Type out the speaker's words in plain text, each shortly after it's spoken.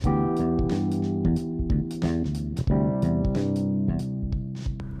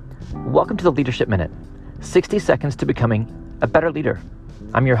Welcome to the Leadership Minute, 60 seconds to becoming a better leader.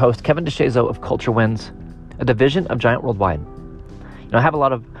 I'm your host, Kevin DeShazo of Culture Wins, a division of Giant Worldwide. I have a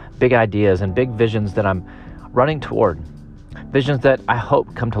lot of big ideas and big visions that I'm running toward, visions that I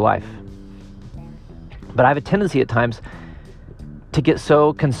hope come to life. But I have a tendency at times to get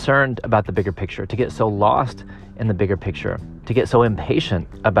so concerned about the bigger picture, to get so lost in the bigger picture, to get so impatient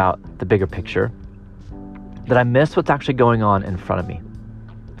about the bigger picture that I miss what's actually going on in front of me.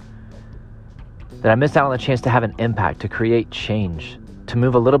 That I miss out on the chance to have an impact, to create change, to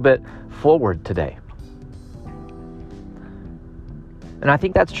move a little bit forward today. And I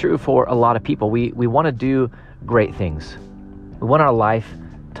think that's true for a lot of people. We want to do great things. We want our life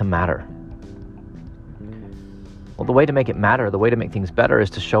to matter. Well, the way to make it matter, the way to make things better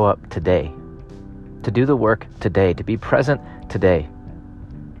is to show up today, to do the work today, to be present today.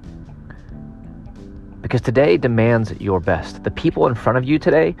 Because today demands your best. The people in front of you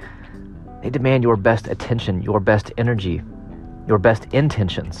today, they demand your best attention, your best energy, your best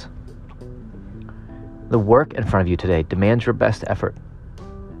intentions. The work in front of you today demands your best effort.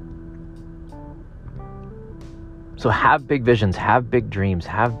 So have big visions, have big dreams,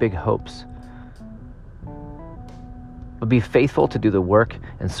 have big hopes. But be faithful to do the work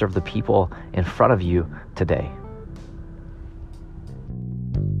and serve the people in front of you today.